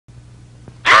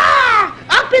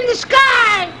the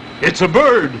sky! It's a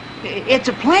bird. It's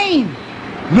a plane.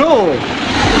 No.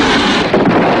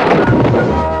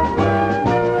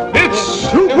 It's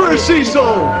Super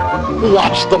Cecil.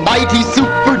 Watch the mighty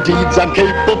super deeds I'm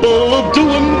capable of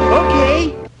doing.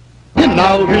 Okay. And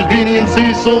now here's Beany and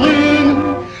Cecil in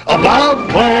a Bob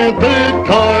Clampett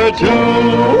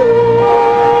cartoon.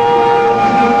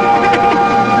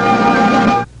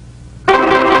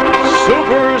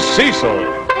 Super Cecil.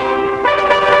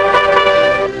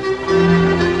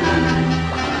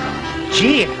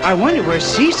 Gee, I wonder where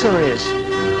Cecil is.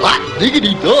 Hot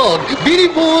diggity dog. Beany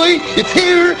boy, it's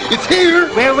here. It's here.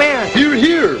 Where? Here,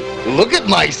 here. Look at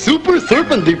my super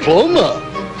serpent diploma.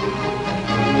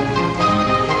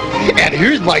 And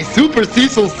here's my Super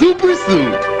Cecil super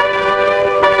suit.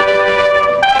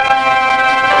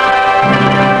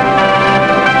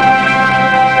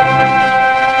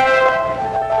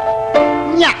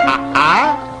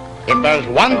 If there's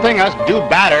one thing us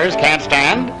do-batters can't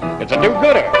stand, it's a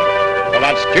do-gooder. So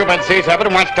that stupid sea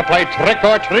serpent wants to play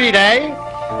trick-or-treat, eh?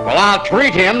 Well, I'll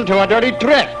treat him to a dirty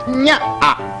trick.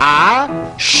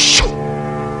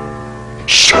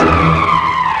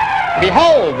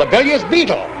 Behold, the Billious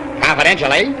Beetle.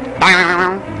 Confidentially,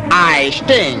 I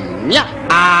sting.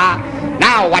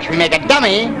 Now watch me make a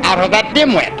dummy out of that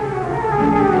dimwit.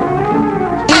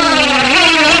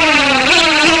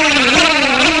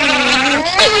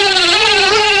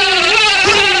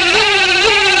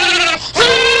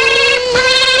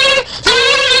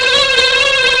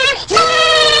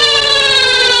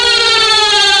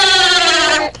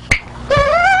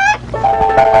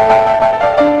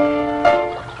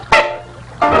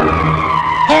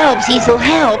 Help, Cecil,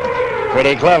 help.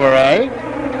 Pretty clever, eh?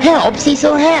 Help,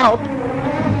 Cecil, help.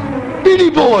 Beany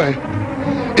boy,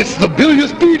 it's the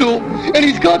Billious Beetle, and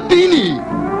he's got Beany.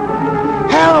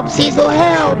 Help, Cecil,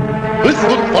 help. This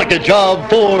looks like a job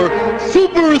for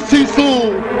Super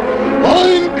Cecil.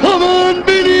 I'm coming,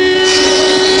 Beany!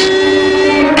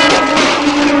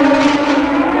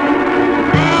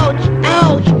 Ouch,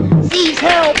 ouch. Cease,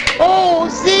 help. Oh,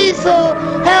 Cecil,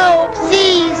 help,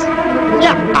 cease.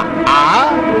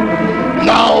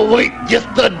 Now wait just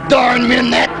a darn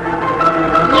minute.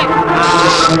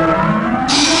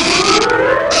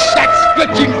 That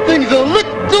stretching thing's a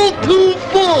little too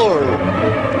far.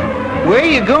 Where are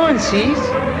you going, Cease?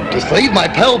 To save my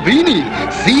pal Beany.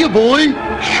 See ya, boy.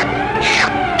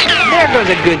 There goes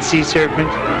a good sea serpent.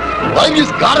 I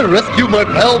just gotta rescue my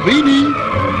pal Beany.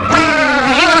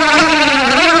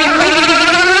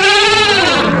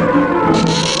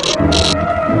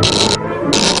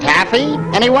 Taffy?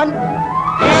 Anyone?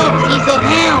 Help, Cecil,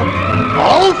 help.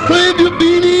 I'll save you,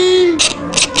 Beany.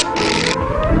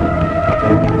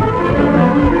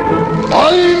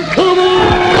 I'm coming.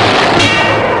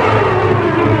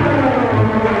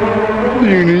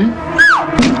 Beany,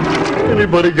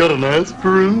 anybody got an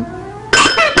aspirin?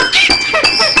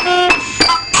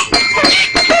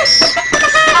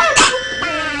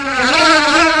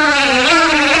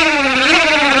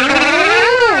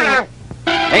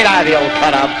 Ain't I the old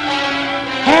cut-up?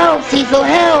 Help, Cecil,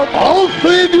 help. I'll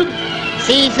save you.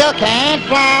 Cecil can't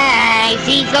fly.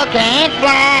 Cecil can't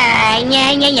fly.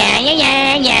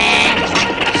 Yeah.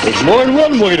 There's more than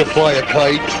one way to fly a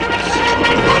kite.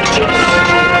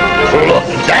 Look,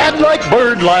 Dad like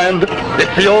birdland.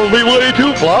 It's the only way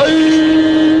to fly.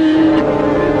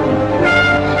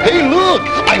 Hey, look,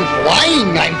 I'm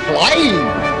flying.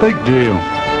 Big deal.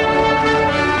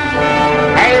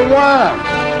 Hey, Worm.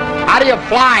 How do you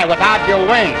fly without your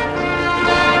wings?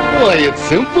 Why, it's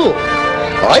simple.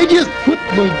 I just put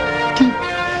my teeth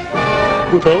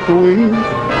without the wings.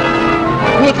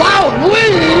 Without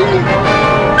wings?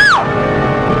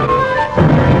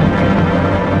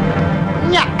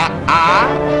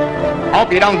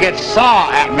 Hope you don't get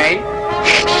saw at me.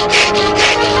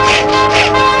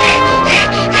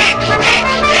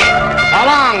 So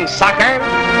long, sucker.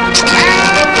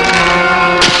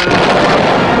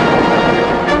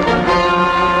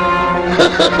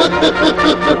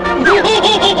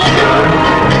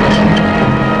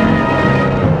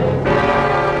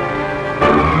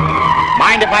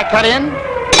 Mind if I cut in?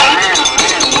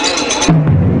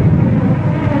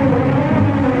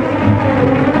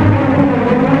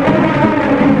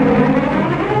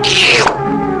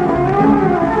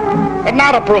 But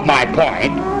now to prove my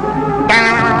point,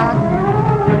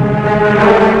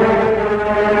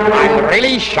 I'm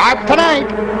really sharp tonight.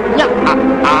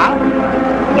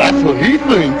 That's what he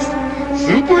thinks.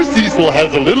 Super Cecil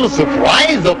has a little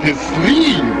surprise up his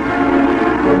sleeve.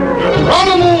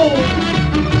 Geronimo!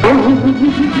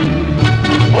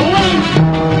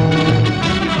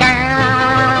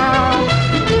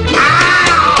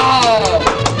 Ow!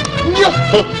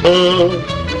 To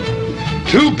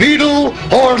beetle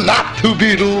or not to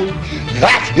beetle?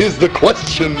 That is the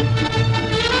question.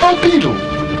 A beetle.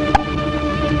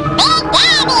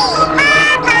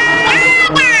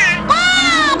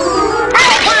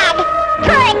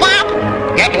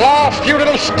 Get lost, you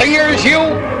little steers, you!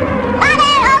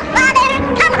 Father, oh Father,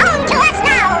 come home to us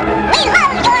now! We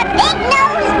love your big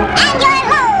nose and your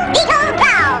low beetle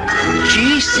brow!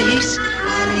 Gee, Cease,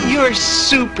 you're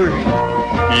super.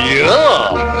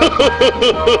 Yeah!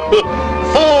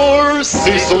 For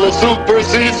Cecil, a super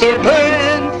sea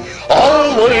serpent,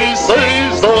 always says